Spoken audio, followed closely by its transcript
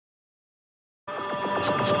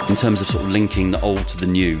In terms of sort of linking the old to the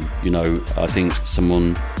new, you know, I think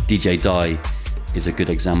DJ Die is a good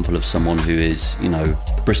example of someone who is, you know,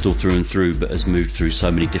 Bristol through and through, but has moved through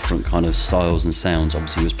so many different kind of styles and sounds.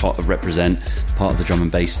 Obviously he was part of Represent, part of the drum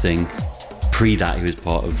and bass thing. Pre that he was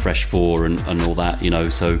part of Fresh 4 and all that, you know,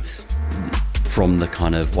 so from the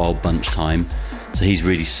kind of Wild Bunch time. So he's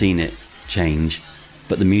really seen it change.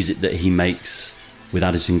 But the music that he makes with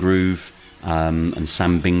Addison Groove and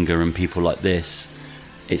Sam Binger and people like this,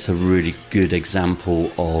 it's a really good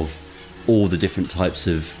example of all the different types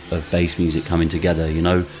of bass music coming together, you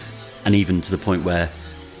know, and even to the point where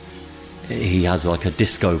he has like a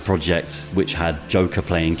disco project which had Joker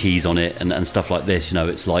playing keys on it and stuff like this, you know.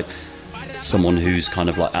 It's like someone who's kind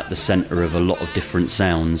of like at the center of a lot of different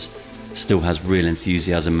sounds, still has real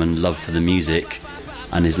enthusiasm and love for the music,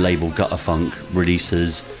 and his label Gutterfunk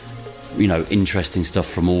releases, you know, interesting stuff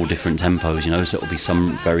from all different tempos, you know. So it'll be some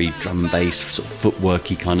very drum and bass sort of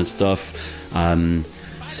footworky kind of stuff,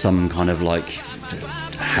 some kind of like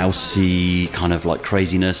housey kind of like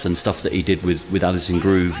craziness and stuff that he did with Addison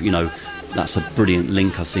Groove. You know, that's a brilliant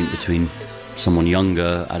link, I think, between someone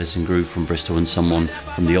younger, Addison Groove from Bristol, and someone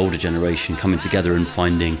from the older generation coming together and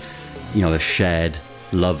finding, you know, a shared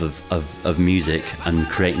love of music and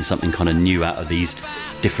creating something kind of new out of these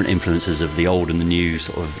different influences of the old and the new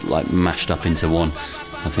sort of like mashed up into one.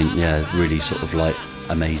 I think, yeah, really sort of like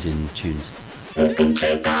amazing tunes.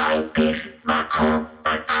 DJ Die is metal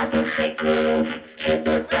and Addison Groove to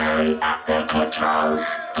the very at the controls.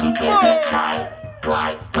 Keep it tight,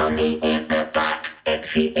 white bunny in the back,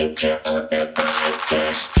 MC Ninja on the mic,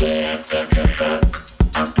 just here, it's a